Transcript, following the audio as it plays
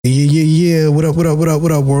What up,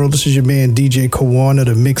 world? This is your man, DJ Kawon of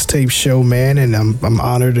the Mixtape Show, man, and I'm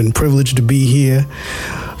honored and privileged to be here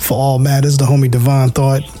for All Matters. The homie Divine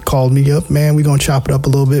Thought called me up, man. We gonna chop it up a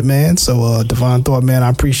little bit, man. So, Divine Thought, man, I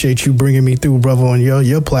appreciate you bringing me through, brother, on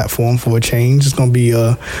your platform for a change. It's gonna be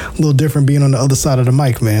a little different being on the other side of the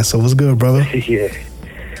mic, man. So, what's good, brother? Yeah,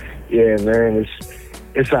 man.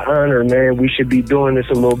 It's an honor, man. We should be doing this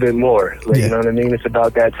a little bit more. You know what I mean? It's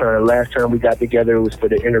about that time. Last time we got together, it was for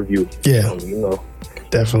the interview. Yeah. You know.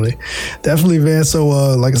 Definitely, man. So,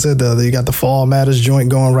 like I said, you got the Fall Matters joint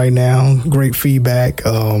going right now. Great feedback.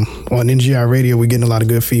 On NGI Radio, we're getting a lot of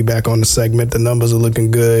good feedback on the segment. The numbers are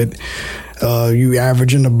looking good. You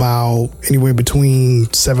averaging about anywhere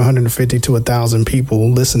between 750 to 1,000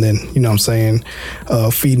 people listening, you know what I'm saying,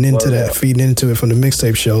 feeding into it from the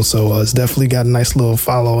Mixtape Show. So it's definitely got a nice little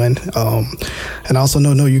following. And I also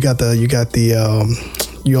know you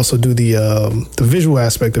also do the visual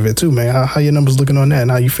aspect of it too, man. How your numbers looking on that, and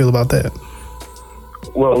how you feel about that?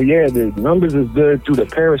 Well, yeah, the numbers is good through the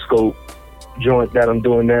Periscope joint that I'm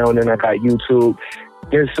doing now, and then I got YouTube.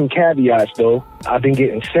 There's some caveats, though. I've been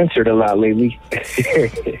getting censored a lot lately.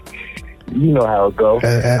 You know how it goes.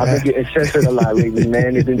 I've been getting censored a lot lately,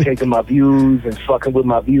 man. They've been taking my views and fucking with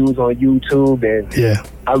my views on YouTube. And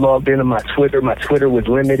I logged into my Twitter. My Twitter was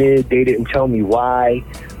limited. They didn't tell me why.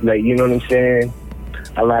 Like, you know what I'm saying?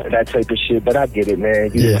 A lot of that type of shit. But I get it,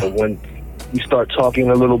 man. You know, when you start talking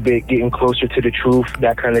a little bit, getting closer to the truth,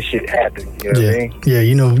 that kind of shit happens. You know what I mean? Yeah,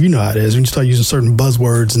 you know how it is. When you start using certain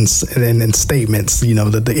buzzwords and statements, you know,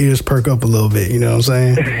 that the ears perk up a little bit. You know what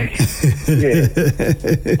I'm saying?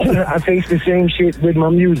 I face the same shit with my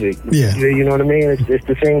music. Yeah. You know what I mean? It's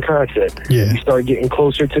the same concept. Yeah. You start getting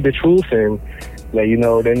closer to the truth, and like, you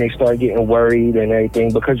know, then they start getting worried and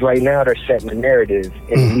everything, because right now they're setting the narrative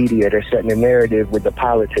in the media. They're setting the narrative with the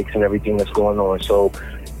politics and everything that's going on. So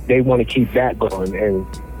they want to keep that going. And,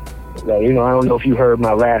 like, you know, I don't know if you heard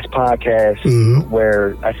my last podcast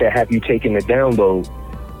where I said, have you taken the download?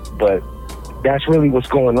 But that's really what's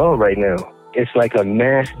going on right now. It's like a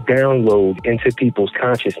mass download into people's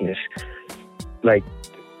consciousness. Like,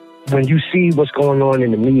 when you see what's going on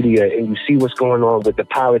in the media, and you see what's going on with the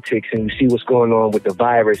politics, and you see what's going on with the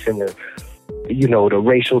virus and the, you know, the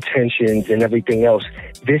racial tensions and everything else,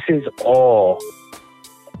 this is all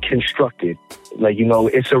constructed. Like, you know,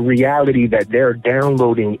 it's a reality that they're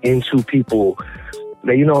downloading into people.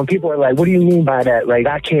 Like, you know, and people are like, what do you mean by that? Like,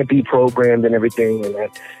 I can't be programmed and everything. And I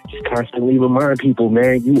just constantly remind people,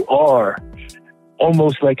 man, you are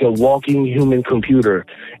almost like a walking human computer.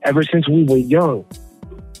 Ever since we were young,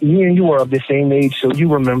 me and you are of the same age, so you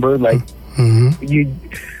remember, like, you'd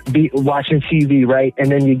be watching TV, right? And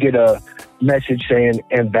then you get a message saying,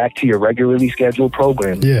 and back to your regularly scheduled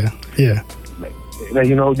program. Yeah. Like,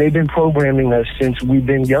 you know, they've been programming us since we've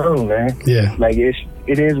been young, man. Yeah. Like, it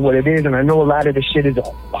is what it is, and I know a lot of the shit is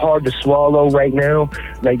hard to swallow right now,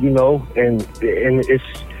 like, you know, and it's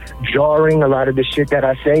jarring, a lot of the shit that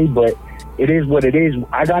I say, but it is what it is.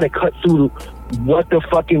 I gotta cut through what the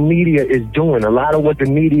fucking media is doing. A lot of what the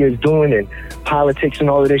media is doing and politics and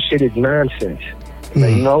all of this shit is nonsense.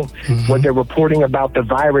 Like, you know, what they're reporting about the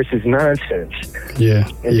virus is nonsense. Yeah.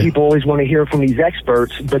 And people always want to hear from these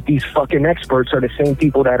experts, but these fucking experts are the same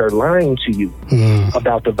people that are lying to you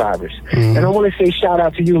about the virus. And I want to say shout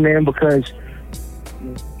out to you, man, because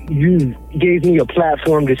you gave me a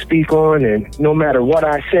platform to speak on, and no matter what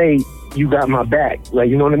I say, you got my back. Like,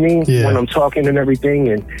 you know what I mean? Yeah. When I'm talking and everything.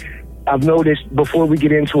 And I've noticed, before we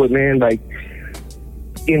get into it, man, like,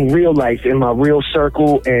 in real life, in my real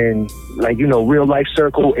circle, and, like, you know, real life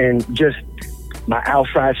circle, and just my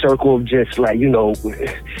outside circle of just, like, you know,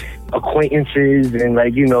 acquaintances and,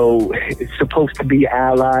 like, you know, it's supposed to be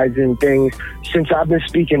allies and things. Since I've been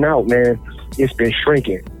speaking out, man, it's been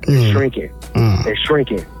shrinking. It's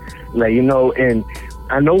shrinking. Like, you know, and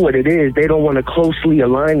I know what it is. They don't want to closely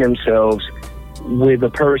align themselves with a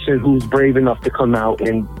person who's brave enough to come out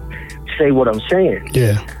and say what I'm saying.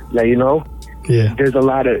 Yeah. Like, you know? Yeah. There's a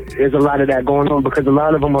lot of that going on, because a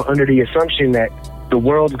lot of them are under the assumption that the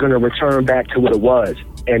world's going to return back to what it was,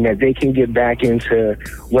 and that they can get back into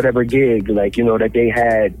whatever gig, like, you know, that they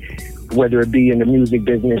had, whether it be in the music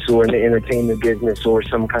business or in the entertainment business or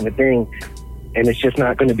some kind of thing. And it's just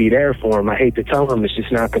not going to be there for them. I hate to tell them, it's just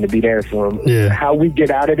not going to be there for them. Yeah. How we get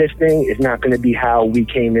out of this thing is not going to be how we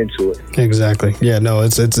came into it. Exactly. Yeah. No.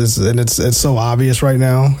 It's so obvious right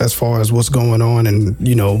now as far as what's going on, and,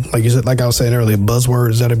 you know, like you said, like I was saying earlier,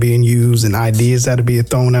 buzzwords that are being used and ideas that are being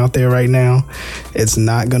thrown out there right now. It's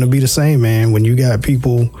not going to be the same, man. When you got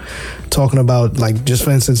people talking about, like, just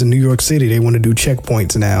for instance, in New York City, they want to do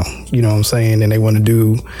checkpoints now. You know what I'm saying? And they want to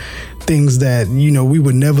do things that, you know, we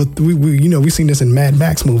would never, we seen this in Mad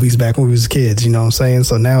Max movies back when we was kids, you know what I'm saying?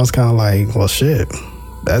 So now it's kind of like, well, shit,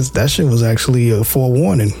 that shit was actually a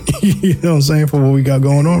forewarning, you know what I'm saying, for what we got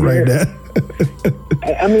going on right now.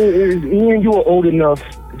 I mean, me and you are old enough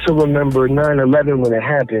to remember 9/11 when it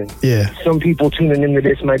happened. Yeah. Some people tuning into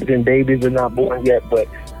this might have been babies or not born yet, but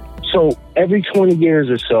so every 20 years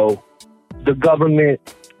or so, the government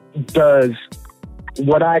does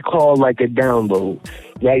what I call like a download,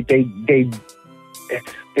 right?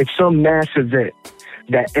 It's some mass event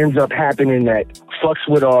that ends up happening that fucks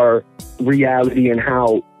with our reality and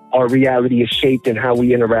how our reality is shaped and how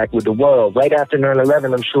we interact with the world. Right after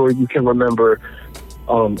 9/11, I'm sure you can remember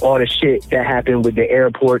all the shit that happened with the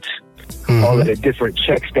airports, all of the different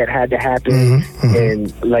checks that had to happen.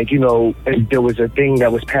 And like, you know, there was a thing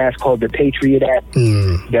that was passed called the Patriot Act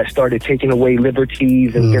that started taking away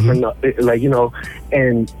liberties and different, like, you know,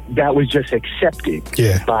 and that was just accepted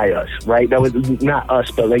by us, right? That was not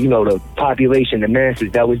us, but like, you know, the population, the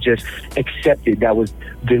masses, that was just accepted. That was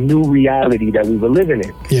the new reality that we were living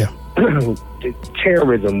in. Yeah.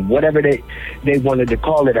 Terrorism, whatever they wanted to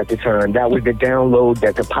call it at the time, that was the download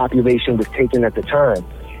that the population was taking at the time.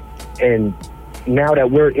 And now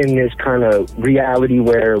that we're in this kind of reality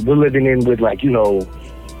where we're living in with, like, you know,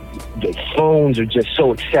 the phones are just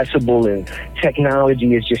so accessible and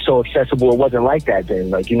technology is just so accessible. It wasn't like that then.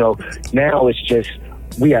 Like, you know, now it's just,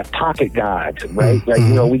 we have pocket gods, right? Like,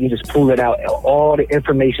 you know, we can just pull it out. All the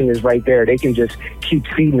information is right there. They can just keep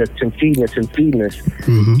feeding us and feeding us and feeding us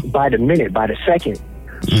by the minute, by the second.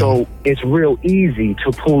 So it's real easy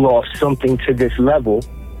to pull off something to this level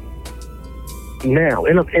now.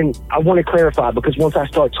 And I want to clarify, because once I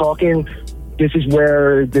start talking, this is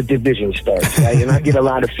where the division starts, right? And I get a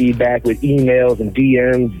lot of feedback with emails and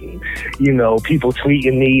DMs and, you know, people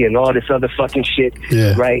tweeting me and all this other fucking shit,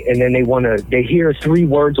 right? And then they hear 3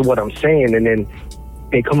 words of what I'm saying, and then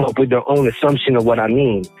they come up with their own assumption of what I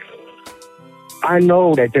mean. I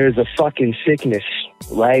know that there's a fucking sickness,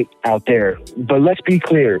 right, out there. But let's be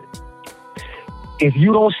clear. If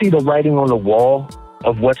you don't see the writing on the wall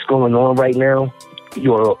of what's going on right now,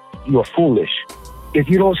 you're foolish. If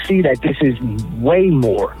you don't see that this is way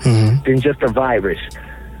more than just a virus,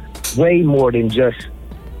 way more than just,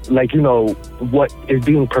 like, you know, what is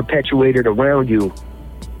being perpetuated around you,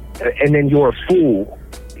 and then you're a fool.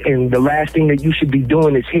 And the last thing that you should be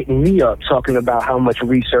doing is hitting me up talking about how much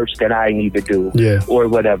research that I need to do or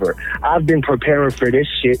whatever. I've been preparing for this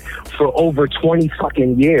shit for over 20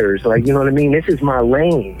 fucking years. Like, you know what I mean? This is my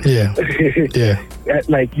lane.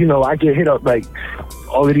 Like, you know, I get hit up, like,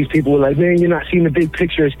 all of these people were like, man, you're not seeing the big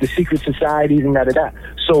picture. It's the secret societies and da-da-da.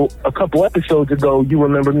 So a couple episodes ago, you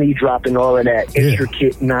remember me dropping all of that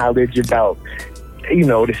intricate knowledge about, you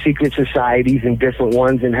know, the secret societies and different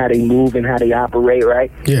ones and how they move and how they operate,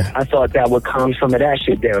 right? Yeah. I thought that would calm some of that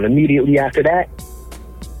shit down. Immediately after that,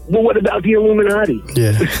 well, what about the Illuminati?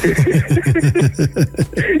 Yeah.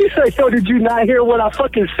 It's like, so did you not hear what I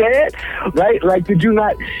fucking said? Right? Like, did you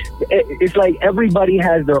not? It's like everybody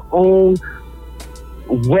has their own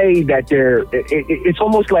way that it's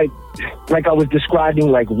almost like I was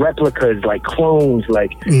describing, like replicas, like clones,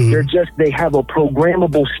 like they have a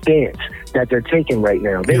programmable stance that they're taking right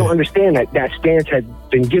now. They don't understand that stance has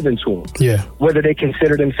been given to them. Yeah. Whether they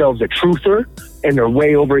consider themselves a truther and they're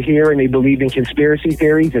way over here and they believe in conspiracy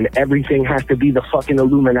theories and everything has to be the fucking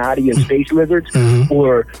Illuminati and space lizards,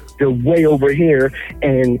 or they're way over here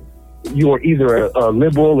and you're either a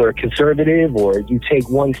liberal or a conservative, or you take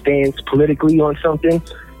one stance politically on something.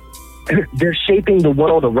 They're shaping the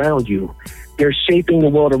world around you. They're shaping the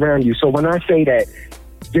world around you. So when I say that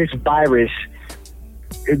this virus,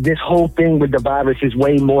 this whole thing with the virus is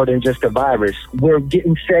way more than just a virus, we're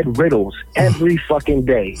getting fed riddles every fucking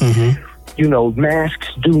day. You know, masks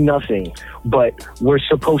do nothing, but we're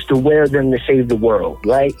supposed to wear them to save the world,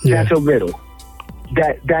 right? Yeah. That's a riddle.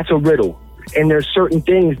 That's a riddle. And there's certain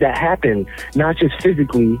things that happen, not just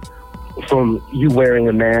physically from you wearing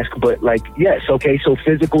a mask, but like, yes, okay, so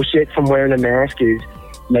physical shit from wearing a mask is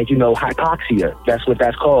like, you know, hypoxia. That's what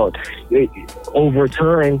that's called. Over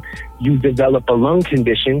time, you develop a lung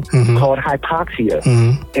condition called hypoxia.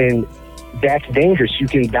 And that's dangerous. You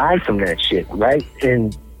can die from that shit, right?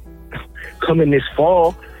 And coming this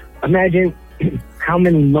fall, imagine how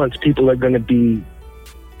many months people are going to be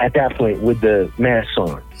at that point with the masks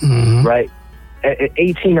on, right?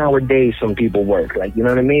 18-hour days some people work, like, you know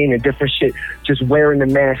what I mean? And different shit, just wearing the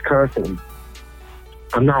mask constantly.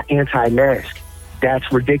 I'm not anti-mask.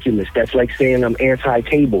 That's ridiculous. That's like saying I'm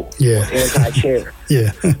anti-table, anti-chair.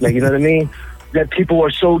 Like, you know what I mean? That people are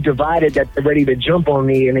so divided that they're ready to jump on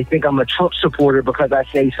me and they think I'm a Trump supporter because I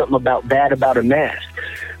say something bad about a mask.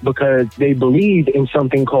 because they believe in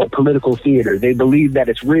something called political theater. They believe that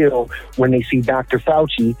it's real when they see Dr.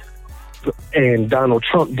 Fauci and Donald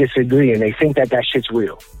Trump disagree, and they think that that shit's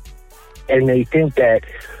real. And they think that,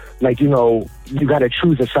 like, you know, you got to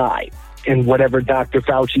choose a side. And whatever Dr.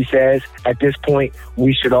 Fauci says, at this point,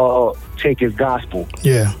 we should all take his gospel.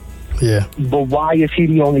 Yeah, yeah. But why is he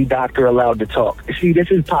the only doctor allowed to talk? See,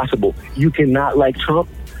 this is possible. You can not like Trump,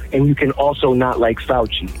 and you can also not like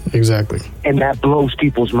Fauci. Exactly. And that blows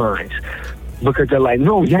people's minds. Because they're like,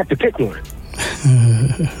 no, you have to pick one.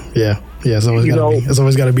 Yeah. It's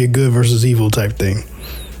always got to be a good versus evil type thing.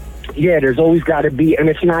 Yeah, there's always got to be, and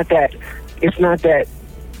it's not that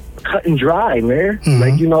cut and dry, man.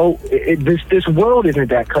 Like, you know, this world isn't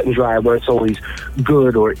that cut and dry where it's always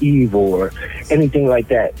good or evil or anything like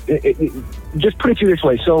that. Just put it to you this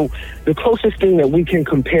way. So the closest thing that we can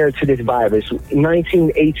compare to this virus,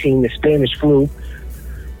 1918, the Spanish flu,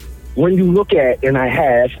 when you look at, and I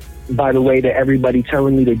have, by the way, to everybody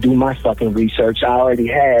telling me to do my fucking research, I already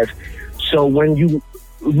have. So when you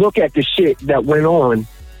look at the shit that went on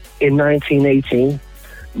in 1918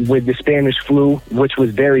 with the Spanish flu, which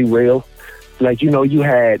was very real, like, you know, you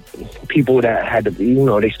had people that had to, you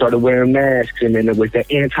know, they started wearing masks, and then there was the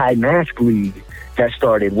anti-mask league that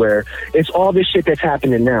started, where it's all this shit that's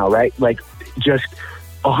happening now, right? Like, just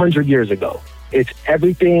 100 years ago. It's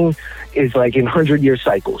everything is like in 100-year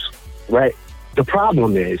cycles, right? The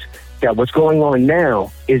problem is that what's going on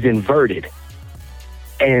now is inverted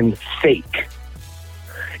and fake.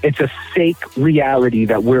 It's a fake reality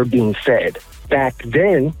that we're being fed. Back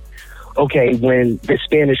then, okay, when the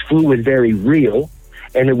Spanish flu was very real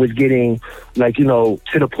and it was getting, like, you know,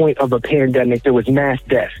 to the point of a pandemic, there was mass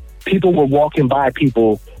death. People were walking by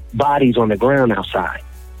bodies on the ground outside.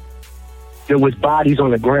 There was bodies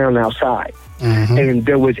on the ground outside. And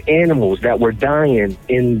there was animals that were dying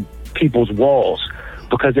in people's walls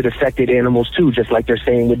because it affected animals too, just like they're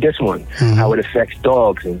saying with this one, how it affects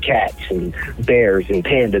dogs and cats and bears and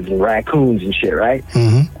pandas and raccoons and shit, right?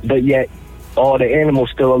 But yet, all the animals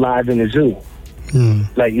still alive in the zoo.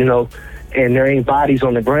 Like, you know, and there ain't bodies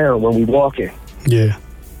on the ground when we walking. Yeah.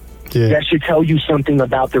 That should tell you something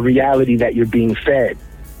about the reality that you're being fed.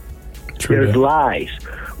 There's lies,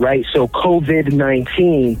 right? So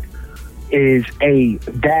COVID-19 is a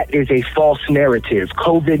false narrative.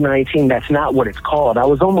 COVID-19, that's not what it's called. I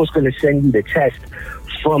was almost going to send you the test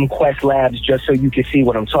from Quest Labs just so you could see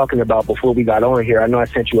what I'm talking about before we got on here. I know I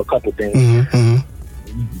sent you a couple things.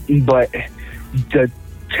 But the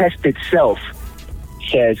test itself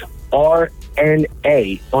says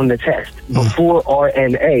RNA on the test. Before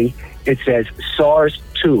RNA, it says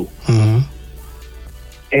SARS-2.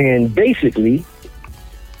 And basically,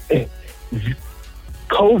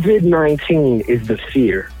 COVID-19 is the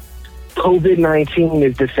fear. COVID-19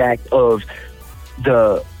 is the fact of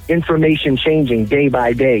the information changing day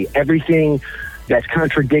by day. Everything that's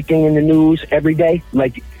contradicting in the news every day,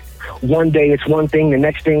 like one day it's one thing, the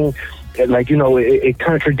next thing, like, you know, it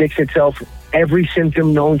contradicts itself. Every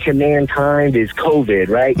symptom known to mankind is COVID,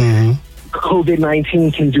 right?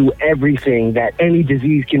 COVID-19 can do everything that any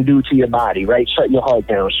disease can do to your body, right? Shut your heart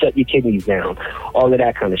down, shut your kidneys down, all of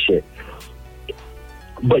that kind of shit.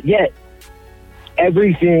 But yet,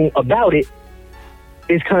 everything about it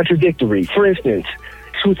is contradictory. For instance,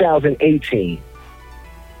 2018,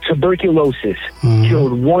 tuberculosis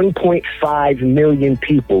killed 1.5 million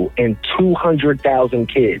people and 200,000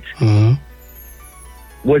 kids.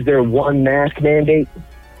 Was there one mask mandate?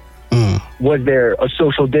 Was there a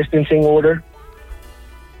social distancing order?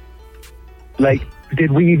 Like,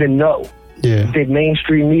 did we even know? Did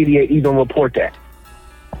mainstream media even report that?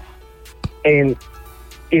 And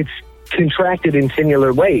it's contracted in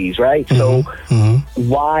similar ways, right? So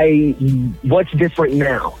what's different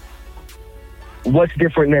now? What's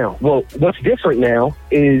different now? Well, what's different now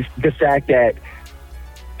is the fact that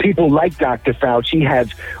people like Dr. Fauci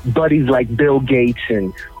have buddies like Bill Gates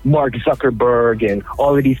and Mark Zuckerberg and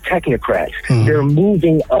all of these technocrats. They're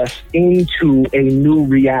moving us into a new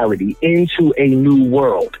reality, into a new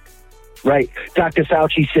world, right? Dr.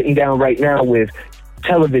 Fauci's sitting down right now with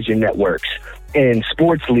television networks and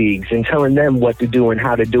sports leagues and telling them what to do and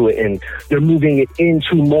how to do it, and they're moving it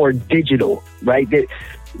into more digital, right?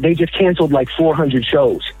 They just canceled like 400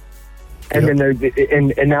 shows. And then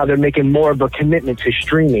and now they're making more of a commitment to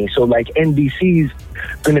streaming. So like NBC's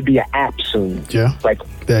going to be an app soon. Like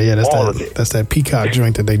that's that Peacock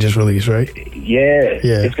joint that they just released, right?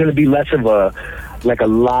 It's going to be less of a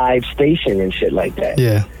live station and shit like that.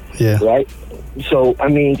 Right. So I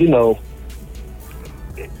mean, you know,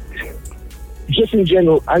 just in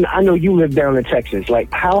general, I know you live down in Texas. Like,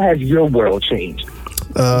 how has your world changed?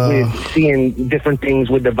 with seeing different things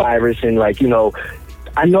with the virus and like, you know,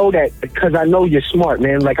 I know that because I know you're smart,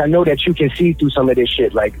 man. Like, I know that you can see through some of this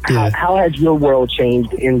shit. Like, how has your world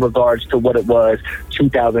changed in regards to what it was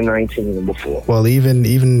 2019 and before? Well,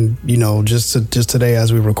 even you know, just today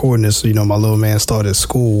as we're recording this, you know, my little man started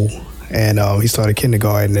school and he started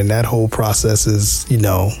kindergarten, and that whole process is, you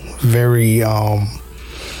know, very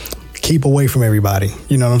keep away from everybody.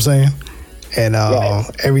 You know what I'm saying? And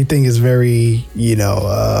everything is very, you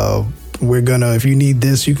know, we're gonna, if you need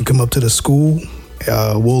this, you can come up to the school.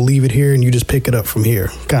 We'll leave it here and you just pick it up from here,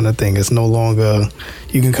 kind of thing. It's no longer,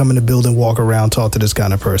 you can come in the building, walk around, talk to this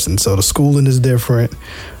kind of person. So the schooling is different.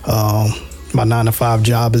 My 9-to-5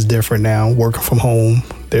 job is different now, working from home.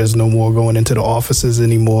 There's no more going into the offices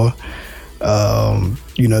anymore.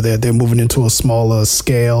 You know, they're moving into a smaller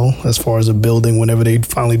scale as far as a building whenever they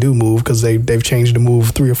finally do move, because they've changed the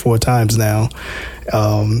move 3 or 4 times now,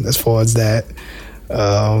 as far as that.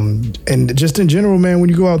 And just in general, man, when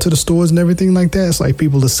you go out to the stores and everything like that, it's like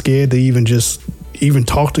people are scared to even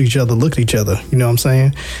talk to each other, look at each other. You know what I'm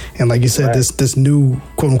saying? And like you said, this new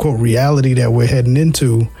quote unquote reality that we're heading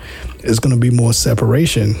into is going to be more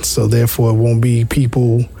separation. So therefore, it won't be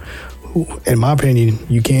people who, in my opinion,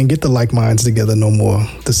 you can't get the like minds together no more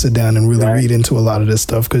to sit down and really read into a lot of this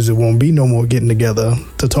stuff, because it won't be no more getting together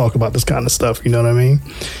to talk about this kind of stuff. You know what I mean?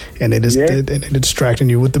 And it is they're distracting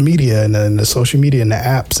you with the media and the social media and the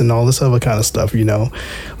apps and all this other kind of stuff. You know,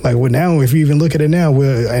 like now, if you even look at it now,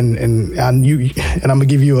 I'm gonna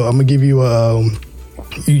give you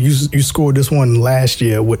you scored this one last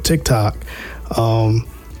year with TikTok.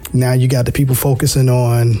 Now you got the people focusing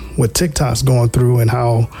on what TikTok's going through and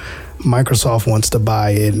how Microsoft wants to buy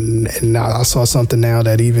it. And now I saw something now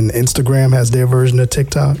that even Instagram has their version of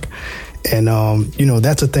TikTok. And, you know,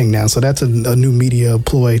 that's a thing now. So that's a new media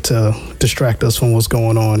ploy to distract us from what's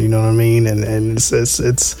going on. You know what I mean? And it's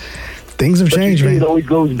things have changed, man. It always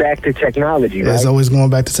goes back to technology, right? It's always going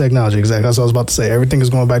back to technology. Exactly. That's what I was about to say. Everything is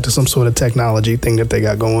going back to some sort of technology thing that they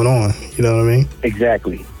got going on. You know what I mean?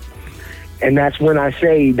 Exactly. And that's when I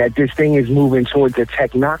say that this thing is moving towards a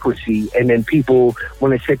technocracy, and then people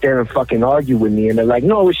want to sit there and fucking argue with me, and they're like,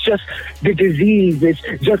 no, it's just the disease, it's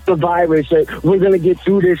just the virus, we're going to get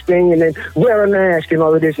through this thing, and then wear a mask and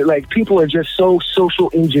all of this. Like, people are just so social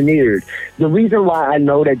engineered. The reason why I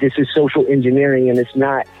know that this is social engineering and it's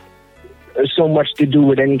not so much to do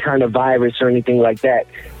with any kind of virus or anything like that,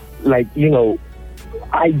 like, you know,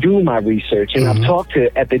 I do my research, and I've talked to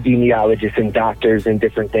epidemiologists and doctors and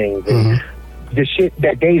different things. And the shit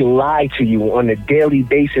that they lie to you on a daily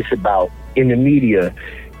basis about in the media,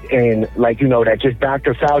 and like, you know, that just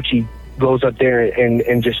Dr. Fauci goes up there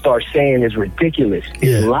and just starts saying is ridiculous.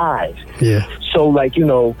 It's lies. Yeah. So like, you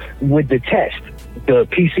know, with the test, the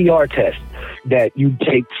PCR test that you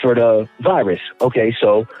take for the virus. Okay,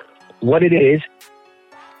 so what it is,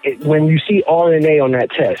 when you see RNA on that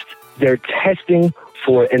test, they're testing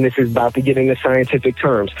for, and this is about to get into scientific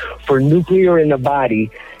terms, for nuclear in the body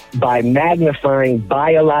by magnifying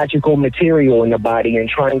biological material in the body and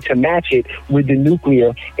trying to match it with the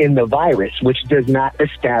nuclear in the virus, which does not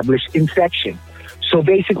establish infection. So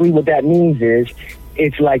basically what that means is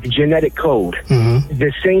it's like genetic code.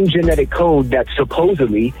 The same genetic code that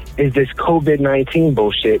supposedly is this COVID-19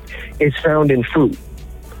 bullshit is found in fruit.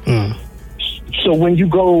 So when you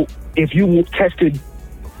go, if you tested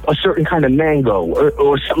a certain kind of mango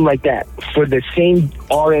or something like that for the same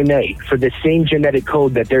RNA, for the same genetic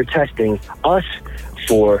code that they're testing us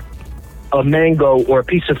for, a mango or a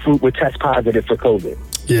piece of fruit would test positive for COVID.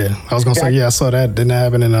 Yeah, I was going to say, I saw that. Didn't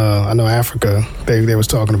happen in, I know Africa. They was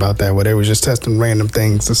talking about that, where they was just testing random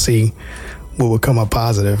things to see what would come up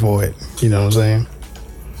positive for it. You know what I'm saying?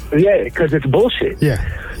 Yeah, because it's bullshit. Yeah.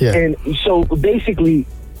 And so basically,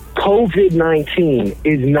 COVID-19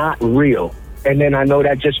 is not real. And then I know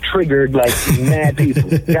that just triggered like mad people.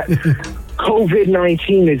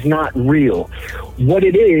 COVID-19 is not real. What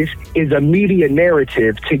it is a media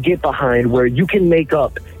narrative to get behind, where you can make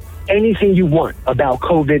up anything you want about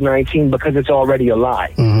COVID-19 because it's already a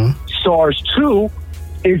lie. SARS-2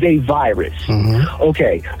 is a virus.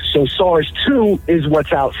 Okay, so SARS-2 is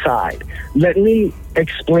what's outside. Let me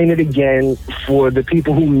explain it again for the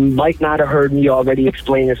people who might not have heard me already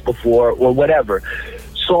explain this before or whatever.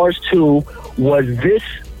 SARS-2 was this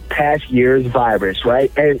past year's virus,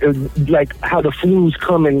 right? And like how the flus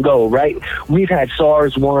come and go, right? We've had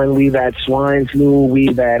SARS-1, we've had swine flu,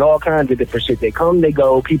 we've had all kinds of different shit. They come, they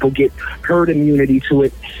go, people get herd immunity to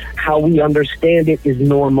it. How we understand it is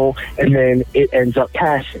normal, and then it ends up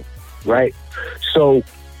passing, right? So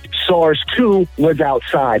SARS-2 was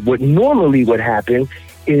outside. What normally would happen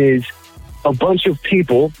is a bunch of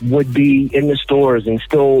people would be in the stores and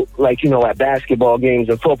still, like, you know, at basketball games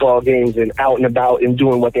and football games and out and about and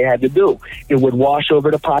doing what they had to do. It would wash over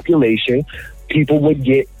the population. People would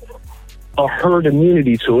get a herd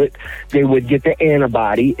immunity to it. They would get the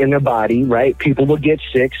antibody in their body, right? People would get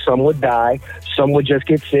sick. Some would die. Some would just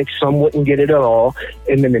get sick. Some wouldn't get it at all.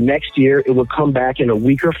 And then the next year, it would come back in a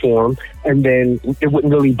weaker form. And then it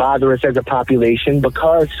wouldn't really bother us as a population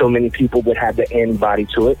because so many people would have the antibody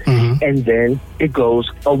to it. Mm-hmm. And then it goes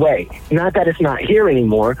away. Not that it's not here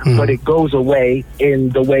anymore, but it goes away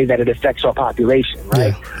in the way that it affects our population,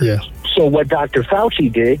 right? Yeah. So what Dr.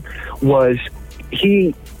 Fauci did was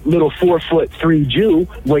little 4'3" Jew,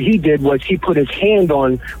 what he did was he put his hand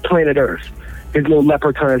on planet Earth, his little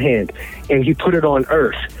leprechaun hand, and he put it on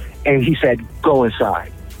Earth, and he said, go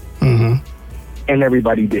inside. Mm-hmm. And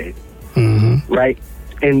everybody did. Mm-hmm. Right?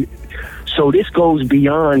 And so this goes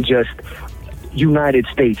beyond just United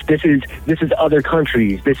States. This is other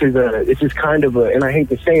countries. This is kind of and I hate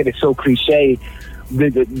to say it, it's so cliche,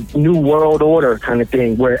 the new world order kind of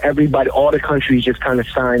thing, where everybody, all the countries just kind of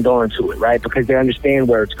signed on to it, right? Because they understand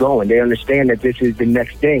where it's going. They understand that this is the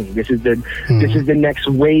next thing. This is the next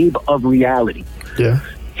wave of reality. Yeah.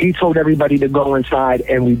 He told everybody to go inside,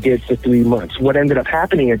 and we did for 3 months. What ended up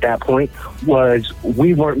happening at that point was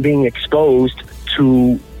we weren't being exposed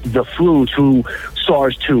to the flu, to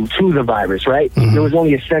SARS-2, to the virus, right? Mm-hmm. There was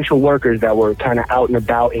only essential workers that were kind of out and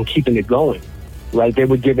about and keeping it going. Right, they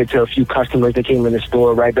would give it to a few customers that came in the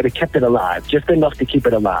store, right? But it kept it alive, just enough to keep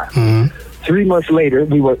it alive. Mm-hmm. 3 months later,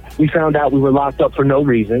 we found out we were locked up for no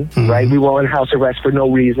reason, right? We were on house arrest for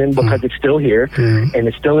no reason because it's still here and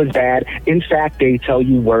it's still as bad. In fact, they tell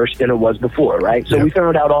you worse than it was before, right? So we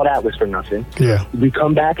found out all that was for nothing. Yeah. We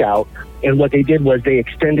come back out, and what they did was they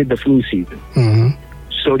extended the flu season. Mm-hmm.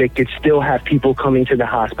 So they could still have people coming to the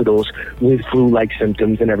hospitals with flu-like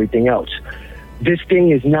symptoms and everything else. This thing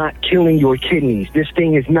is not killing your kidneys. This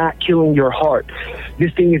thing is not killing your heart.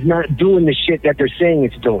 This thing is not doing the shit that they're saying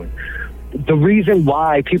it's doing. The reason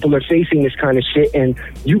why people are facing this kind of shit, and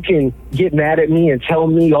you can get mad at me and tell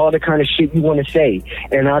me all the kind of shit you want to say,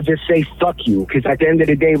 and I'll just say fuck you, because at the end of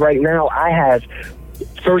the day right now, I have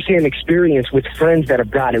firsthand experience with friends that have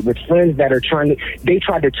got it, with friends that are they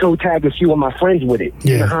tried to toe tag a few of my friends with it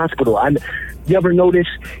in the hospital. You ever notice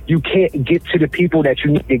you can't get to the people that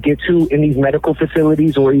you need to get to in these medical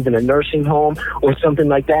facilities or even a nursing home or something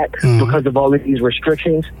like that because of all of these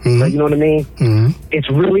restrictions? Like, you know what I mean? It's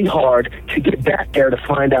really hard to get back there to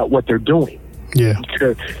find out what they're doing. Yeah.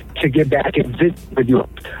 To get back and visit with your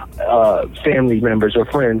family members or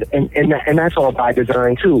friends. And that's all by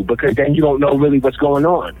design too, because then you don't know really what's going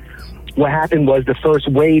on. What happened was the first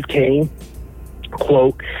wave came,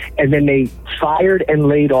 quote, and then they fired and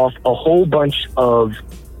laid off a whole bunch of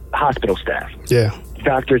hospital staff. Yeah.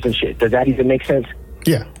 Doctors and shit. Does that even make sense?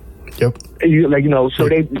 Yeah. Yep. So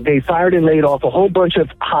they fired and laid off a whole bunch of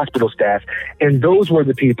hospital staff, and those were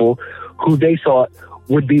the people who they thought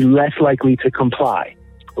would be less likely to comply,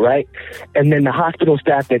 right? And then the hospital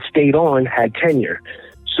staff that stayed on had tenure.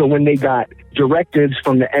 So when they got directives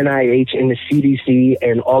from the NIH and the CDC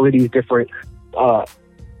and all of these different,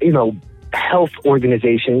 health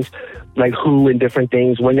organizations like WHO and different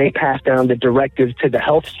things, when they passed down the directives to the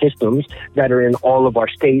health systems that are in all of our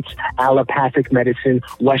states, allopathic medicine,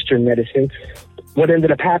 Western medicine, what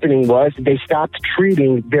ended up happening was they stopped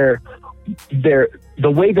treating the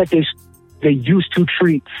way that they used to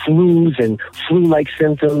treat flus and flu-like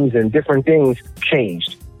symptoms and different things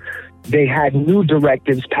changed. They had new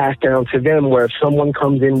directives passed down to them where if someone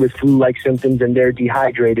comes in with flu-like symptoms and they're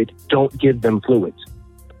dehydrated, don't give them fluids.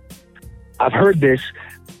 I've heard this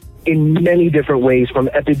in many different ways from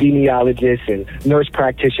epidemiologists and nurse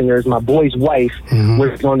practitioners. My boy's wife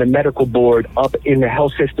was on the medical board up in the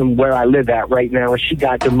health system where I live at right now, and she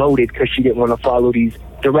got demoted because she didn't want to follow these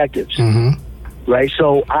directives. Right?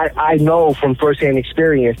 So I know from firsthand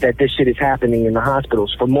experience that this shit is happening in the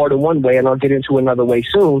hospitals for more than one way, and I'll get into another way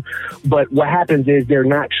soon. But what happens is they're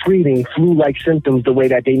not treating flu-like symptoms the way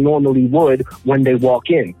that they normally would when they walk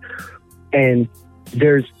in. And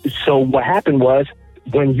so what happened was,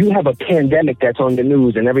 when you have a pandemic that's on the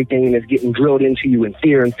news and everything is getting drilled into you in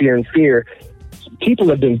fear and fear and fear, people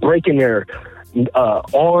have been breaking their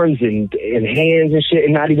arms and hands and shit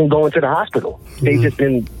and not even going to the hospital. They've just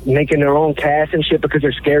been making their own casts and shit because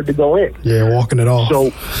they're scared to go in. Yeah, walking it off.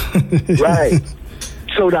 So, right.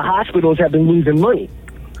 So the hospitals have been losing money.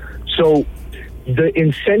 So the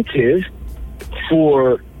incentive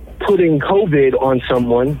for putting COVID on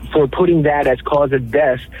someone, for putting that as cause of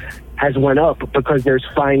death, has went up because there's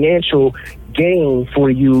financial gain for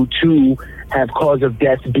you to have cause of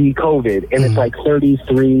death be COVID. And it's like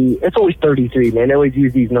 33. It's always 33, man. They always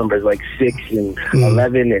use these numbers like 6 and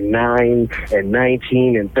 11 and 9 and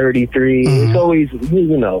 19 and 33. It's always,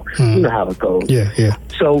 you know how it goes. Yeah, yeah.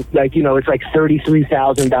 So, like, you know, it's like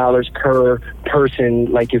 $33,000 per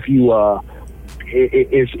person. Like, if you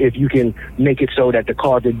can make it so that the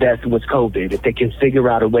cause of death was COVID, if they can figure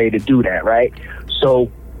out a way to do that, right?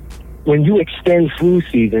 So when you extend flu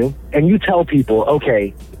season and you tell people,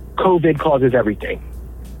 okay, COVID causes everything.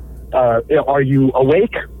 Are you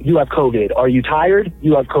awake? You have COVID. Are you tired?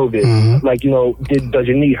 You have COVID. Like, you know, does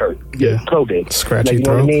your knee hurt? Yeah. COVID. Scratchy like, you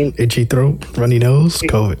throat, know what I mean? Itchy throat, runny nose,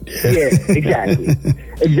 COVID. Yeah, exactly.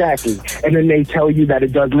 Exactly. And then they tell you that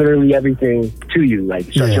it does literally everything to you,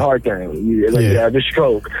 like shut your heart down, you have a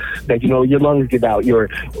stroke, like, you know, your lungs give out, your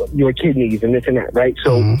kidneys and this and that, right?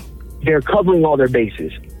 So they're covering all their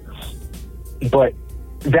bases. But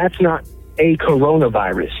that's not a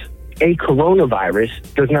coronavirus. A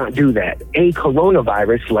coronavirus does not do that. A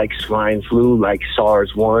coronavirus, like swine flu, like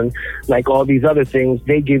SARS-1, like all these other things,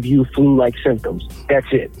 they give you flu-like symptoms. That's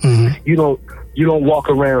it. You don't walk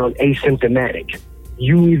around asymptomatic.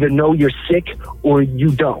 You either know you're sick or you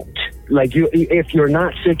don't. Like, if you're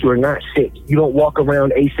not sick, you're not sick. You don't walk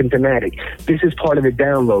around asymptomatic. This is part of the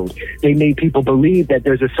download. They made people believe that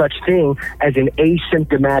there's a such thing as an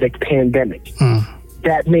asymptomatic pandemic.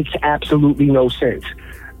 That makes absolutely no sense.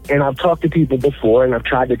 And I've talked to people before, and I've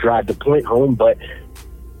tried to drive the point home, but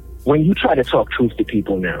when you try to talk truth to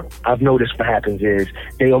people now, I've noticed what happens is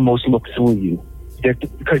they almost look through you.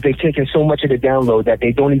 Because they've taken so much of the download that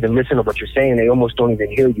they don't even listen to what you're saying. They almost don't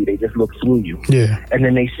even hear you. They just look through you. Yeah. And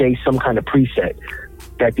then they say some kind of preset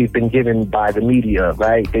that they've been given by the media,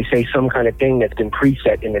 right? They say some kind of thing that's been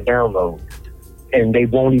preset in the download, and they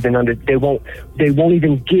won't even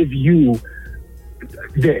give you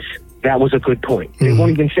this. That was a good point. They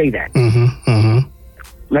won't even say that.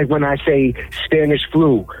 Like when I say Spanish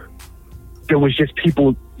flu, there was just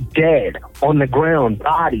people dead on the ground,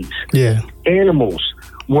 bodies. Yeah. Animals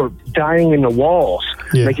were dying in the walls.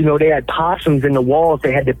 Yeah. Like, you know, they had possums in the walls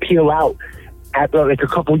they had to peel out. After, like, a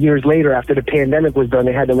couple years later, after the pandemic was done,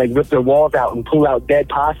 they had to, like, rip their walls out and pull out dead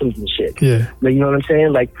possums and shit. Yeah. Like, you know what I'm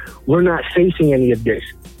saying? Like, we're not facing any of this.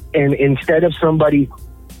 And instead of somebody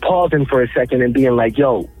pausing for a second and being like,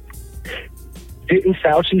 yo, didn't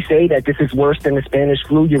Fauci say that this is worse than the Spanish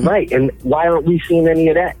flu? You're right. And why aren't we seeing any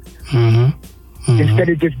of that? Instead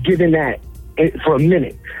of just giving that for a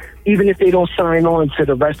minute, even if they don't sign on to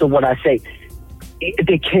the rest of what I say,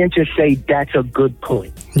 they can't just say that's a good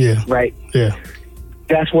point. Yeah. Right? Yeah.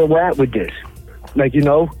 That's where we're at with this. Like, you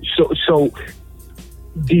know, so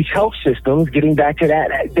these health systems, getting back to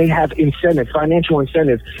that, they have financial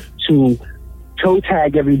incentive to toe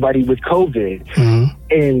tag everybody with COVID.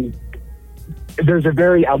 And there's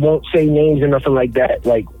I won't say names or nothing like that,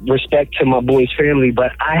 like, respect to my boy's family,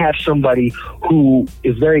 but I have somebody who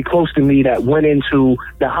is very close to me that went into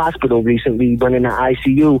the hospital recently, went in the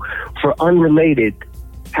ICU for unrelated,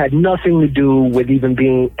 had nothing to do with even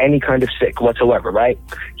being any kind of sick whatsoever, right?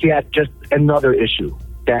 He had just another issue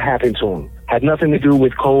that happened to him. Had nothing to do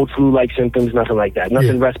with cold, flu-like symptoms, nothing like that.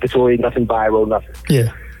 Nothing respiratory, nothing viral, nothing.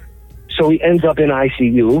 Yeah. So he ends up in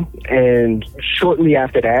ICU, and shortly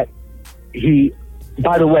after that, he,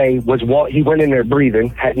 by the way, he went in there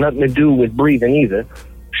breathing, had nothing to do with breathing either.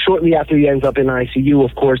 Shortly after he ends up in ICU,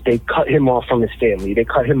 of course, they cut him off from his family. They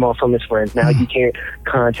cut him off from his friends. Now you can't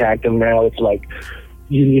contact him. Now it's like,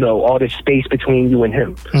 you know, all this space between you and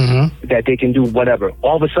him that they can do whatever.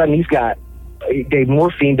 All of a sudden, they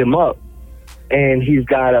morphined him up, and he's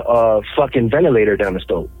got a fucking ventilator down his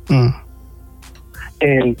throat.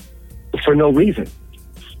 And for no reason.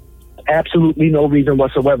 Absolutely no reason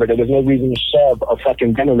whatsoever. There was no reason to shove a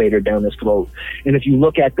fucking ventilator down his throat. And if you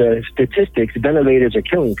look at the statistics, ventilators are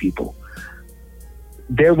killing people.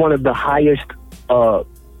 They're one of the highest, they're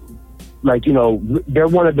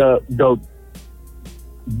one of the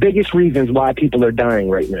biggest reasons why people are dying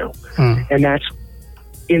right now. And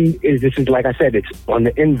this is, like I said, it's on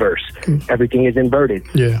the inverse. Everything is inverted.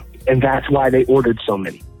 Yeah. And that's why they ordered so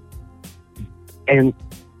many. And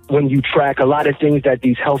when you track a lot of things that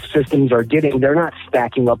these health systems are getting, they're not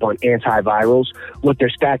stacking up on antivirals. What they're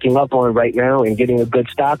stacking up on right now and getting a good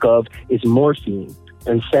stock of is morphine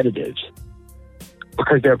and sedatives,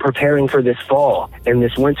 because they're preparing for this fall and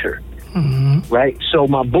this winter. Right? So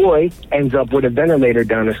my boy ends up with a ventilator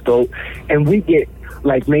down his throat, and we get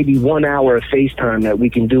like maybe 1 hour of FaceTime that we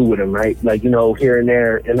can do with him, right? Like, you know, here and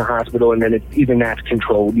there in the hospital, and then even that's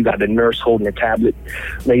controlled. You got the nurse holding a tablet,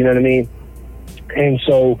 like, you know what I mean? And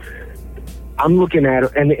so I'm looking at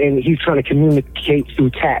him, and he's trying to communicate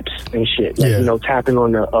through taps and shit. Like, you know, tapping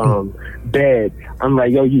on the bed. I'm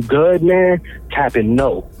like, yo, you good, man? Tapping,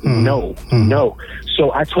 no.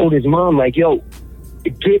 So I told his mom, like, yo,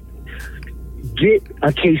 get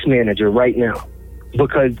a case manager right now,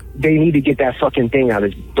 because they need to get that fucking thing out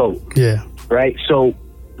of his throat. Yeah. Right? So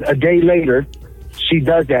a day later, she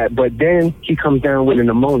does that, but then he comes down with a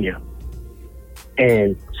pneumonia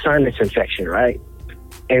and sinus infection, right?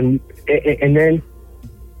 And then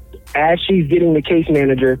as she's getting the case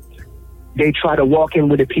manager, they try to walk in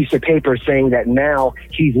with a piece of paper saying that now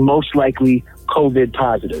he's most likely COVID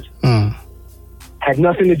positive. Had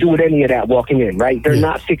nothing to do with any of that walking in, right? They're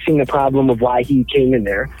not fixing the problem of why he came in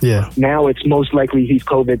there. Yeah. Now it's most likely he's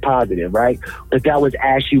COVID positive, right? But that was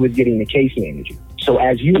as she was getting the case manager. So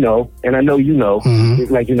as you know, and I know you know,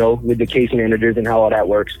 like, you know, with the case managers and how all that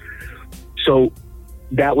works. So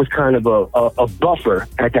that was kind of a buffer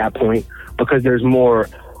at that point, because there's more,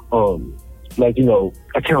 like, you know,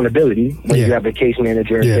 accountability when you have a case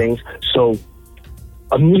manager and things. So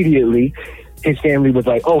immediately his family was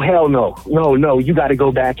like, oh, hell no, you got to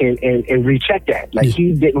go back and recheck that. Like,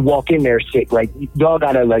 he didn't walk in there sick. Like, y'all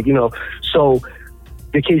got to, like, you know. So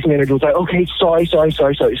the case manager was like, okay, sorry.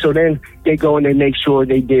 So then they go and they make sure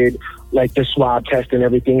they did, like, the swab test and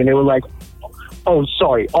everything. And they were like, oh,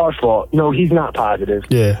 sorry, our fault. No, he's not positive.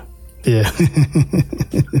 Yeah.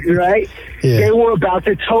 Right? Yeah. They were about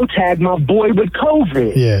to toe tag my boy with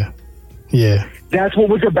COVID. Yeah. That's what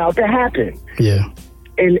was about to happen. Yeah.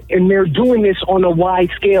 And they're doing this on a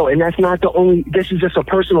wide scale, and that's not the only. This is just a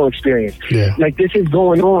personal experience. Yeah. Like, this is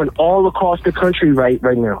going on all across the country right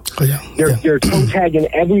now. Oh, yeah. They're toe tagging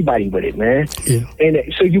everybody with it, man. Yeah. And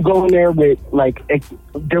so you go in there with, like,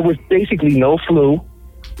 there was basically no flu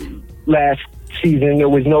last season. There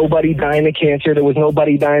was nobody dying of cancer. There was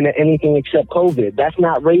nobody dying of anything except COVID. That's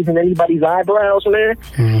not raising anybody's eyebrows, man.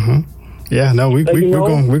 Mm-hmm. Yeah, no, we're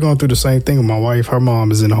going through the same thing with my wife. Her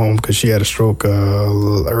mom is in the home because she had a stroke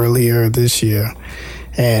earlier this year,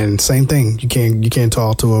 and same thing. You can't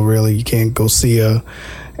talk to her really. You can't go see her,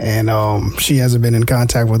 and she hasn't been in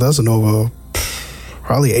contact with us in over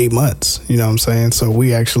probably 8 months. You know what I'm saying? So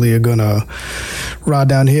we actually are gonna ride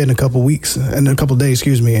down here in a couple days,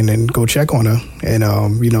 and then go check on her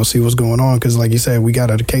and you know, see what's going on, because like you said, we got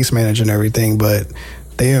a case manager and everything, but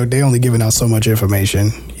they only giving out so much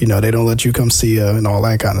information. You know, they don't let you come see her and all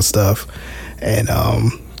that kind of stuff. And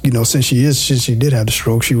you know, since she did have the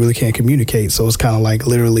stroke, she really can't communicate. So it's kind of like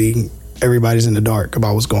literally everybody's in the dark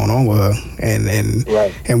about what's going on with her.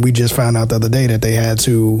 And we just found out the other day that they had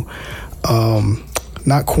to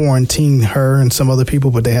not quarantine her and some other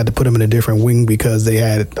people, but they had to put them in a different wing because they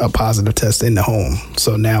had a positive test in the home.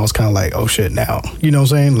 So now it's kind of like, oh shit, now, you know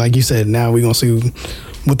what I'm saying? Like you said, now we're gonna see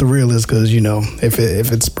what the real is, because, you know, if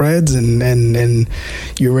it spreads and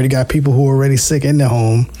you already got people who are already sick in their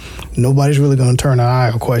home, nobody's really going to turn an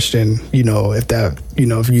eye or question, you know, if that, you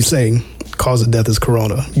know, if you say cause of death is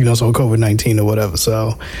corona, you know, so COVID-19 or whatever.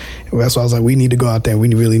 So that's why I was like, we need to go out there. We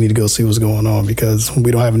really need to go see what's going on, because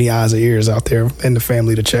we don't have any eyes or ears out there in the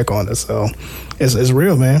family to check on it. So it's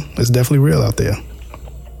real, man. It's definitely real out there.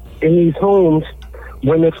 In these homes,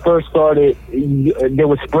 when it first started, they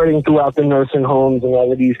were spreading throughout the nursing homes and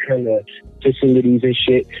all of these kind of facilities and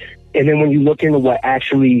shit. And then when you look into what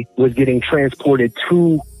actually was getting transported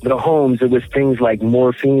to the homes, it was things like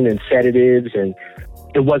morphine and sedatives, and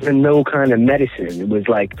it wasn't no kind of medicine. It was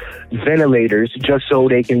like ventilators just so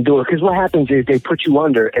they can do it. Because what happens is they put you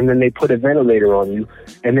under, and then they put a ventilator on you,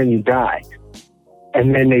 and then you die.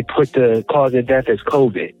 And then they put the cause of death as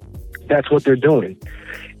COVID. That's what they're doing.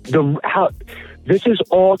 This is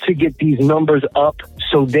all to get these numbers up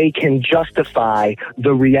so they can justify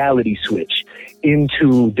the reality switch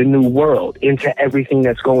into the new world, into everything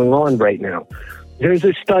that's going on right now. There's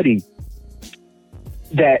a study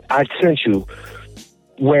that I sent you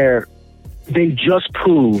where they just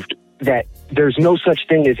proved that there's no such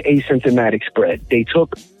thing as asymptomatic spread. They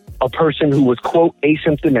took a person who was, quote,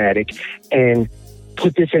 asymptomatic and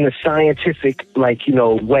put this in a scientific, like, you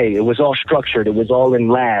know, way. It was all structured. It was all in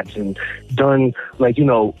labs and done, like, you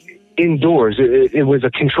know, indoors. It was a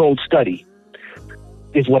controlled study,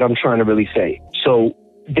 is what I'm trying to really say. So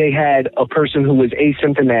they had a person who was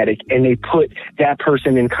asymptomatic, and they put that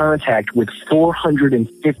person in contact with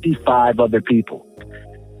 455 other people.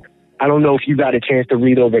 I don't know if you got a chance to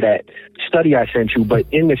read over that study I sent you, but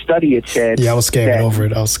in the study it said... Yeah, I was scamming over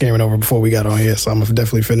it. I was scamming over before we got on here, so I'm going to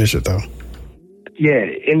definitely finish it, though. Yeah,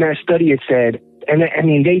 in that study it said And I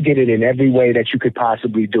mean, they did it in every way that you could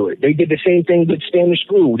possibly do it. They did the same thing with Spanish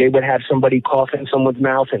flu. They would have somebody cough in someone's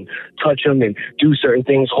mouth and touch them and do certain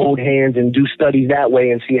things, hold hands and do studies that way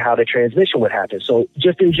and see how the transmission would happen. So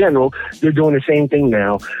just in general, they're doing the same thing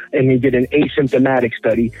now. And they did an asymptomatic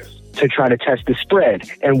study to try to test the spread.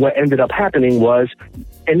 And what ended up happening was,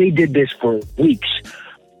 and they did this for weeks,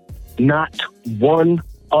 not one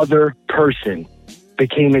other person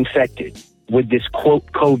became infected with this, quote,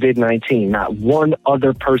 COVID-19. Not one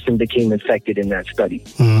other person became infected in that study.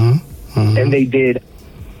 Mm-hmm. Mm-hmm. And they did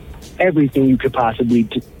everything you could possibly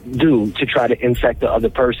do to try to infect the other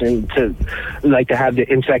person, to have the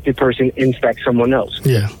infected person infect someone else.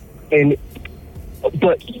 Yeah.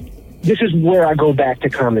 But this is where I go back to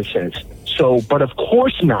common sense. So, but of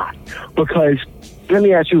course not, because let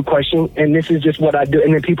me ask you a question, and this is just what I do,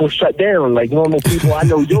 and then people shut down. Like normal people, I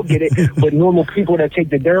know you'll get it, but normal people that take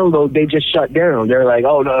the download, they just shut down. They're like,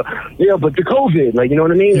 oh, no, yeah, but the COVID, like, you know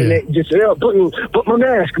what I mean? Yeah. And they just, yeah, put my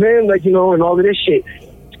mask, man, like, you know, and all of this shit.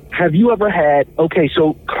 Have you ever had, okay,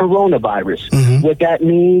 so coronavirus, mm-hmm. what that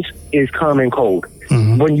means is common cold.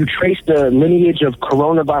 Mm-hmm. When you trace the lineage of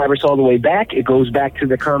coronavirus all the way back, it goes back to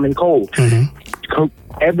the common cold. Mm-hmm.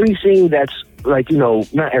 Everything that's, like, you know,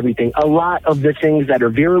 not everything, a lot of the things that are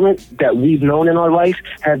virulent that we've known in our life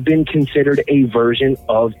have been considered a version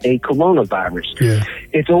of a coronavirus. Yeah.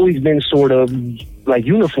 It's always been sort of like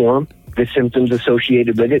uniform, the symptoms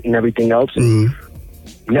associated with it and everything else.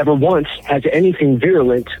 Mm-hmm. Never once has anything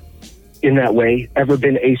virulent in that way ever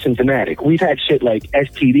been asymptomatic. We've had shit like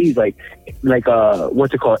STDs, like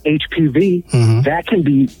what's it called, HPV. Mm-hmm. That can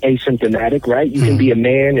be asymptomatic, right? You mm-hmm. can be a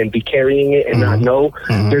man and be carrying it and mm-hmm. not know.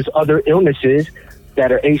 Mm-hmm. There's other illnesses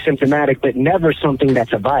that are asymptomatic, but never something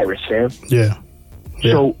that's a virus, Sam. Yeah.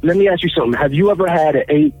 So let me ask you something. Have you ever had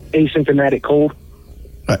an asymptomatic cold?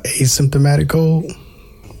 An asymptomatic cold?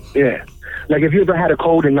 Yeah. Like, have you ever had a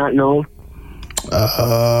cold and not known?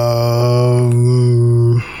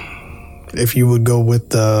 If you would go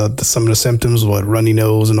with some of the symptoms, what, runny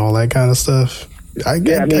nose and all that kind of stuff, I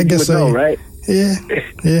guess so. Know, right? Yeah,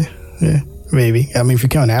 maybe. I mean, if you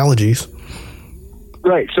count allergies,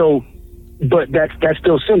 right? So, but that's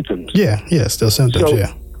still symptoms. Yeah, still symptoms. So,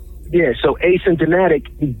 yeah. Yeah. So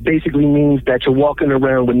asymptomatic basically means that you're walking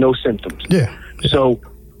around with no symptoms. Yeah. So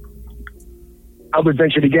I would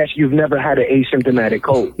venture to guess you've never had an asymptomatic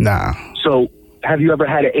cold. Nah. So have you ever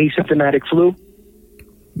had an asymptomatic flu?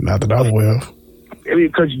 Not that I'm aware of.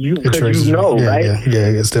 Because you know, right? Yeah,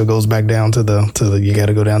 it still goes back down to the you got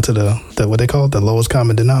to go down to the what they call it, the lowest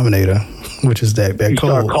common denominator, which is that cold. You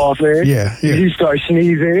start coughing. Yeah. You start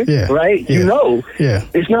sneezing. Yeah. Right? Yeah. You know. Yeah.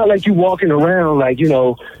 It's not like you walking around like, you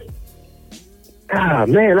know,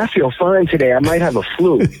 man, I feel fine today. I might have a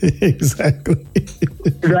flu. Exactly.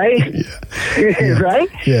 Right? Yeah. Right?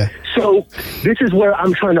 Yeah. So this is where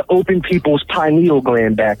I'm trying to open people's pineal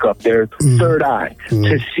gland back up, their third eye,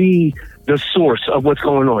 to see the source of what's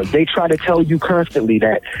going on. They try to tell you constantly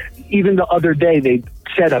that. Even the other day, they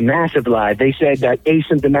said a massive lie. They said that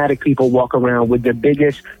asymptomatic people walk around with the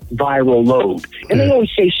biggest viral load. And they always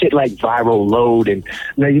say shit like viral load and,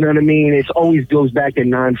 you know what I mean? It always goes back to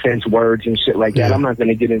nonsense words and shit like that. I'm not going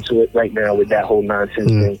to get into it right now with that whole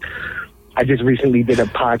nonsense thing. I just recently did a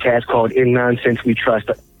podcast called In Nonsense We Trust.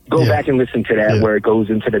 Go back and listen to that where it goes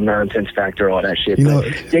into the nonsense factor, all that shit. You know,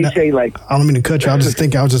 they say like... I don't mean to cut you. I was just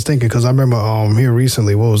thinking because I remember here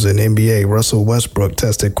recently, what was it, in NBA, Russell Westbrook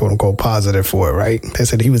tested quote unquote positive for it, right? They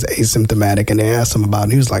said he was asymptomatic and they asked him about it.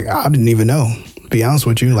 And he was like, I didn't even know. To be honest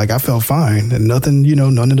with you, like I felt fine and nothing,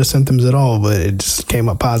 none of the symptoms at all, but it just came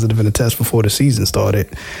up positive in the test before the season started.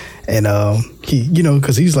 And he,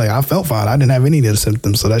 because he's like, I felt fine. I didn't have any of the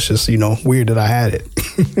symptoms. So that's just, weird that I had it.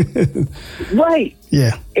 Right.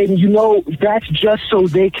 Yeah. And that's just so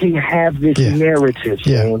they can have this narrative.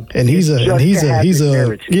 Yeah. And he's a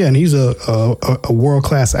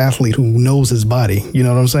world-class athlete who knows his body. You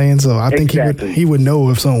know what I'm saying? So I think he would know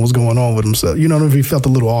if something was going on with himself. If he felt a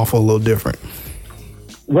little off or a little different.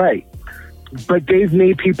 Right. But they've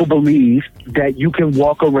made people believe that you can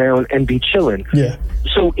walk around and be chilling. Yeah.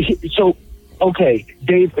 So okay,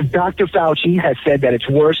 Dr. Fauci has said that it's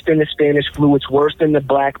worse than the Spanish flu. It's worse than the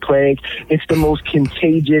Black Plague. It's the most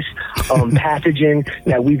contagious pathogen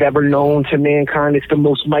that we've ever known to mankind. It's the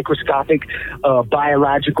most microscopic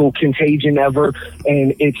biological contagion ever.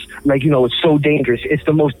 And it's like, it's so dangerous. It's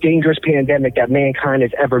the most dangerous pandemic that mankind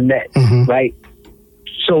has ever met, right?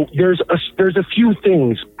 So there's a few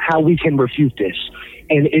things how we can refute this.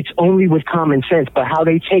 And it's only with common sense. But how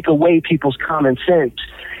they take away people's common sense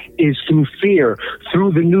is through fear,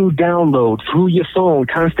 through the new download, through your phone,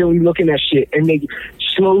 constantly looking at shit. And they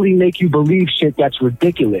slowly make you believe shit that's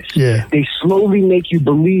ridiculous. Yeah. They slowly make you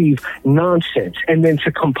believe nonsense, and then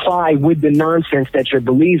to comply with the nonsense that you're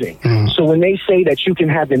believing. So when they say that you can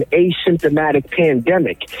have an asymptomatic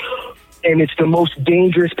pandemic, and it's the most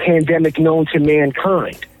dangerous pandemic known to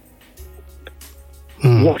mankind,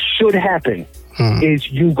 what should happen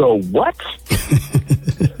is you go, what?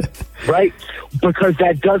 Right? Because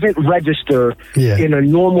that doesn't register in a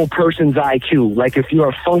normal person's IQ. Like, if you're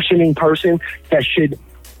a functioning person, that should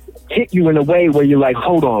hit you in a way where you're like,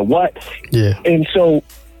 hold on, what? Yeah. And so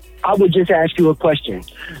I would just ask you a question.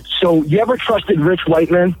 So you ever trusted rich white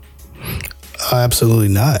men? Absolutely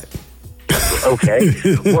not. Okay.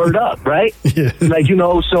 Word up, right? Yeah. Like, you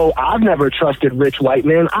know, so I've never trusted rich white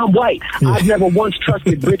men. I'm white. I've never once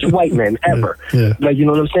trusted rich white men, ever. Yeah. Like, you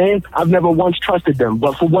know what I'm saying? I've never once trusted them.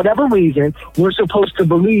 But for whatever reason, we're supposed to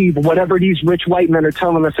believe whatever these rich white men are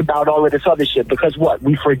telling us about all of this other shit. Because what?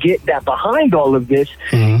 We forget that behind all of this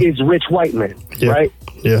is rich white men, right?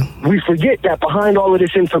 Yeah. We forget that behind all of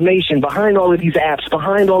this information, behind all of these apps,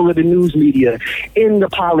 behind all of the news media, in the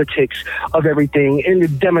politics of everything, in the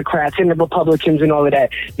Democrats, in the Republicans and all of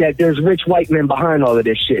that, that there's rich white men behind all of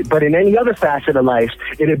this shit. But in any other facet of life,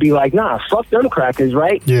 it'd be like, nah, fuck them crackers,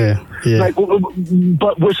 right? Yeah. Yeah. Like,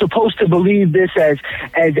 but we're supposed to believe this as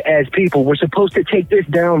people. We're supposed to take this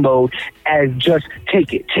download as just take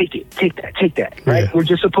that, right? Yeah. We're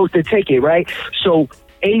just supposed to take it, right? So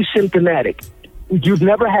asymptomatic. You've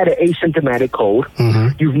never had an asymptomatic cold.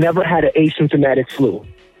 You've never had an asymptomatic flu.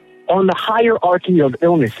 On the hierarchy of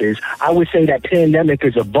illnesses, I would say that pandemic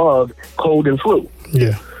is above cold and flu.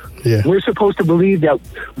 Yeah. Yeah. We're supposed to believe that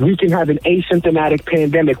we can have an asymptomatic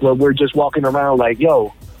pandemic where we're just walking around like,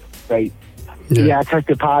 yo, like, yeah, I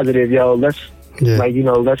tested positive, yo, let's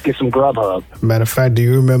get some Grubhub. Matter of fact, do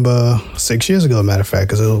you remember 6 years ago, matter of fact,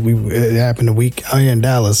 because it happened a week here in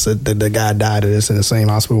Dallas, the guy died of this in the same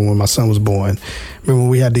hospital when my son was born. Remember when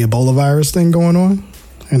we had the Ebola virus thing going on?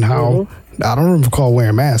 And how, I don't recall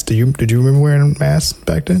wearing masks. Did you remember wearing masks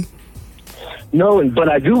back then? No, but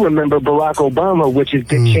I do remember Barack Obama, which is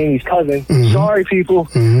Dick Cheney's cousin. Sorry, people.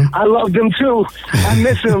 I loved him, too. I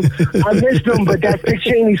miss him, but that's Dick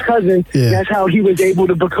Cheney's cousin. Yeah. That's how he was able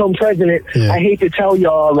to become president. Yeah. I hate to tell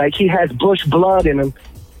y'all, like, he has Bush blood in him.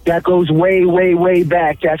 That goes way, way, way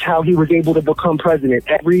back. That's how he was able to become president.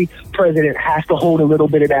 Every president has to hold a little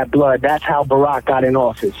bit of that blood. That's how Barack got in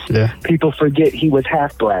office. Yeah. People forget he was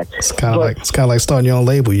half black. It's kind of like starting your own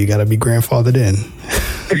label. You got to be grandfathered in.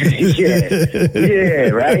 yeah,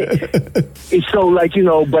 right? So, like, you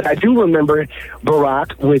know, but I do remember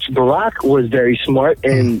Barack was very smart,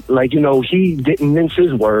 and, like, you know, he didn't mince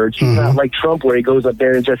his words. He's not like Trump, where he goes up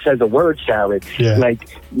there and just says a word salad. Yeah. Like,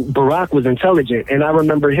 Barack was intelligent, and I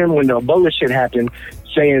remember him when the Ebola shit happened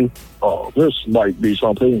saying, oh, this might be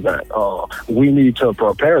something that we need to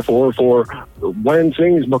prepare for when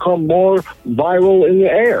things become more viral in the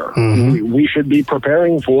air. We should be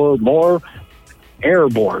preparing for more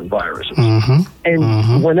airborne viruses.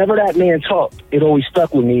 And whenever that man talked, it always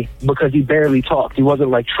stuck with me because he barely talked. He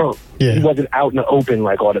wasn't like Trump. He wasn't out in the open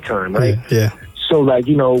like all the time, right? Yeah. So, like,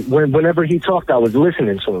 you know, whenever he talked, I was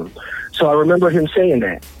listening to him. So I remember him saying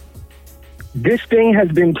that. This thing has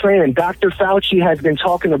been planned. Dr. Fauci has been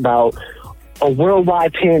talking about a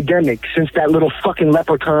worldwide pandemic since that little fucking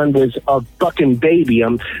leprechaun was a fucking baby.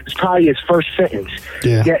 It's probably his first sentence.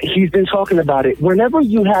 Yeah, he's been talking about it. Whenever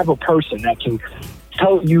you have a person that can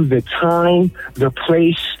tell you the time, the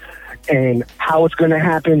place, and how it's going to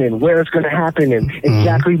happen and where it's going to happen and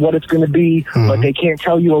exactly what it's going to be, but they can't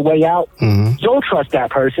tell you a way out, don't trust that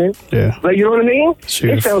person. Yeah. Like, you know what I mean? Sure.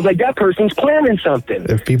 It sounds like that person's planning something.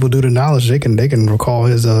 If people do the knowledge, they can recall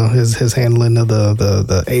his handling of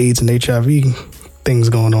the AIDS and HIV things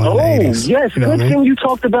going on in the 80s. Yes, good thing you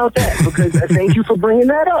talked about that, because thank you for bringing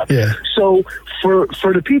that up. Yeah. So for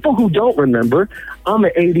the people who don't remember, I'm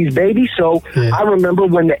an 80s baby, so I remember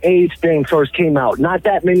when the AIDS thing first came out. Not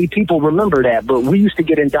that many people remember that, but we used to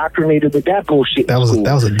get indoctrinated with that bullshit. That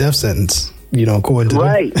was a death sentence. You know, according to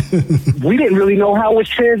them. We didn't really know how it was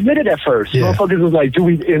transmitted at first. Motherfuckers was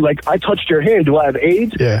like, I touched your hand. Do I have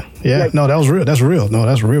AIDS? Yeah. Like, no, that was real. That's real. No,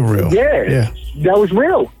 that's real. Yeah. That was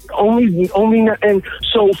real. Only, and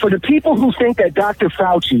so for the people who think that Dr.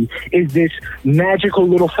 Fauci is this magical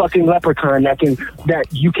little fucking leprechaun that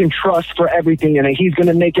you can trust for everything and he's going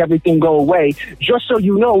to make everything go away, just so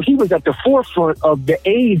you know, he was at the forefront of the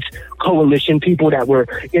AIDS coalition, people that were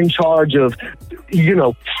in charge of, you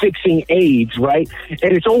know, fixing AIDS, right?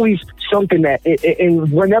 And it's always something that,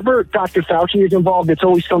 and whenever Dr. Fauci is involved, it's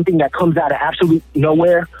always something that comes out of absolute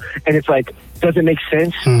nowhere, and it's like, doesn't make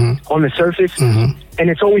sense on the surface, and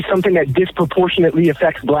it's always something that disproportionately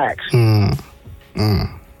affects blacks.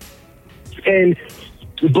 And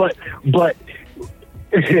but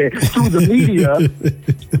through the media,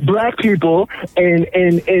 black people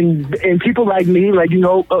and people like me, like, you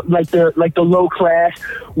know, like the low class,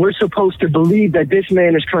 we're supposed to believe that this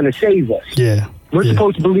man is trying to save us. Yeah. We're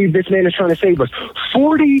supposed to believe this man is trying to save us.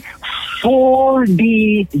 40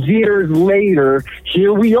 years later,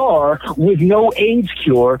 here we are with no AIDS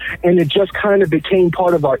cure, and it just kind of became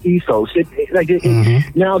part of our ethos.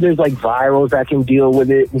 Now there's like virals that can deal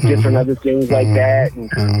with it and different other things like that,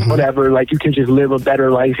 and whatever. Like, you can just live a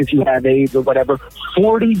better life if you have AIDS or whatever.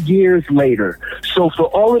 40 years later. So for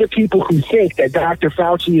all of the people who think that Dr.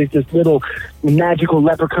 Fauci is this little magical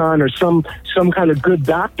leprechaun or some kind of good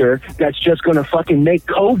doctor that's just going to fucking make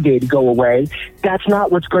COVID go away, that's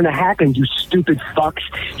not what's going to happen, you stupid fucks.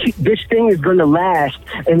 This thing is going to last,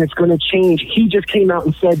 and it's going to change. He just came out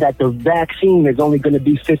and said that the vaccine is only going to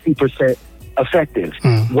be 50% effective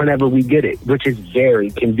whenever we get it, which is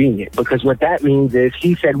very convenient, because what that means is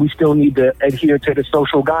he said we still need to adhere to the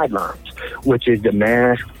social guidelines, which is the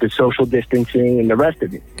mask, the social distancing, and the rest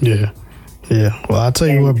of it. Yeah. Well, I'll tell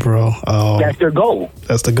you what, bro. That's their goal.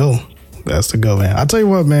 That's the goal. That's the go, man. I'll tell you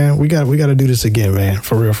what, man. We got to do this again, man.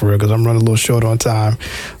 For real, because I'm running a little short on time.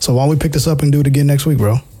 So why don't we pick this up and do it again next week,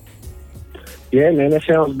 bro? Yeah, man, that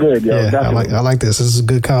sounds good. Yo, yeah, I like this. This is a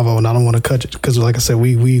good convo, and I don't want to cut it because, like I said,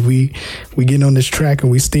 we getting on this track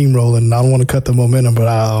and we steamrolling. And I don't want to cut the momentum, but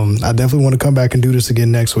I definitely want to come back and do this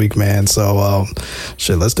again next week, man. So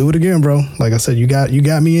let's do it again, bro. Like I said, you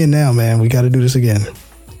got me in now, man. We got to do this again.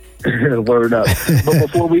 Word up. But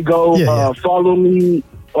before we go, follow me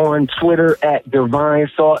on Twitter at Divine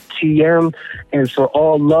Thought TM, and for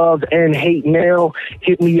all love and hate mail,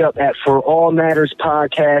 hit me up at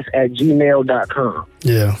forallmatterspodcast@gmail.com.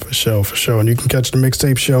 Yeah, for sure. And you can catch the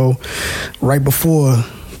Mixtape show right before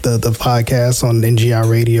the podcast on NGI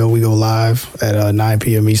Radio. We go live at 9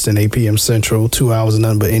 p.m. Eastern, 8 p.m. Central, 2 hours of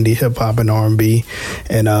nothing but indie, hip-hop, and R&B.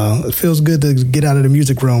 And it feels good to get out of the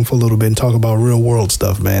music realm for a little bit and talk about real world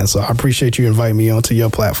stuff, man. So I appreciate you inviting me onto your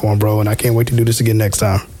platform, bro, and I can't wait to do this again next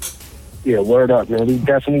time. Yeah, word up, man. We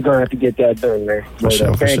definitely going to have to get that done, man. Word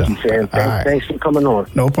up. Thank you, Sam. Thanks for coming on.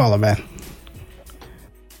 No problem, man.